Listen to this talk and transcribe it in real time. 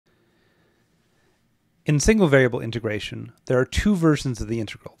In single variable integration, there are two versions of the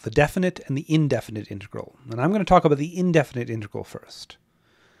integral, the definite and the indefinite integral. And I'm going to talk about the indefinite integral first.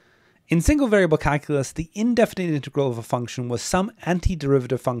 In single variable calculus, the indefinite integral of a function was some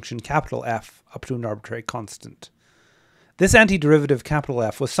antiderivative function capital F up to an arbitrary constant. This antiderivative capital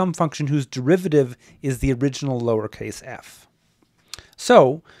F was some function whose derivative is the original lowercase f.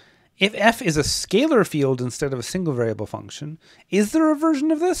 So, if f is a scalar field instead of a single variable function, is there a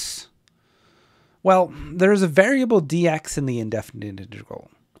version of this? Well, there is a variable dx in the indefinite integral.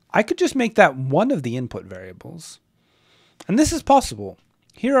 I could just make that one of the input variables. And this is possible.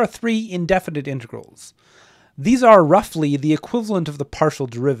 Here are three indefinite integrals. These are roughly the equivalent of the partial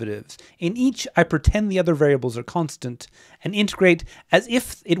derivatives. In each, I pretend the other variables are constant and integrate as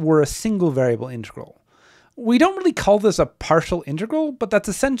if it were a single variable integral. We don't really call this a partial integral, but that's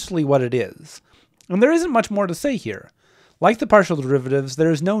essentially what it is. And there isn't much more to say here. Like the partial derivatives, there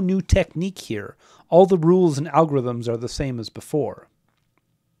is no new technique here. All the rules and algorithms are the same as before.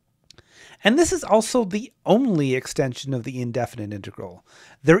 And this is also the only extension of the indefinite integral.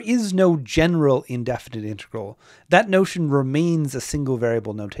 There is no general indefinite integral. That notion remains a single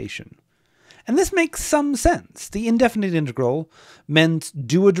variable notation. And this makes some sense. The indefinite integral meant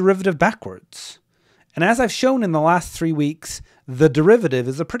do a derivative backwards. And as I've shown in the last 3 weeks, the derivative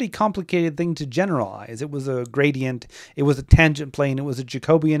is a pretty complicated thing to generalize. It was a gradient, it was a tangent plane, it was a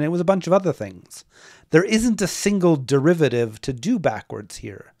Jacobian, it was a bunch of other things. There isn't a single derivative to do backwards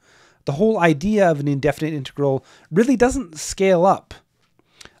here. The whole idea of an indefinite integral really doesn't scale up,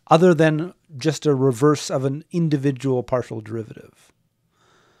 other than just a reverse of an individual partial derivative.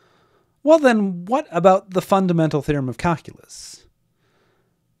 Well then, what about the fundamental theorem of calculus?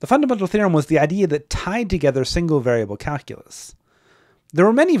 The fundamental theorem was the idea that tied together single variable calculus. There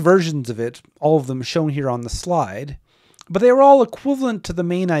were many versions of it, all of them shown here on the slide, but they were all equivalent to the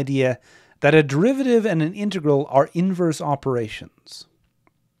main idea that a derivative and an integral are inverse operations.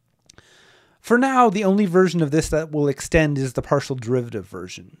 For now, the only version of this that will extend is the partial derivative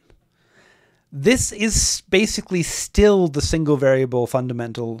version. This is basically still the single variable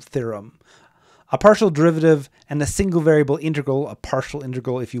fundamental theorem. A partial derivative and a single variable integral, a partial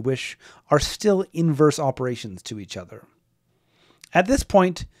integral if you wish, are still inverse operations to each other. At this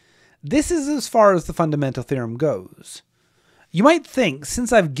point, this is as far as the fundamental theorem goes. You might think,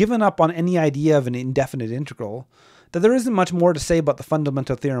 since I've given up on any idea of an indefinite integral, that there isn't much more to say about the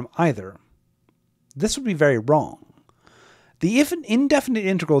fundamental theorem either. This would be very wrong. The indefinite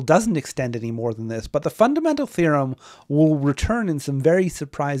integral doesn't extend any more than this, but the fundamental theorem will return in some very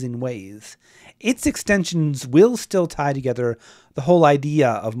surprising ways. Its extensions will still tie together the whole idea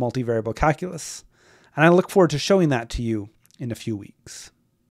of multivariable calculus, and I look forward to showing that to you in a few weeks.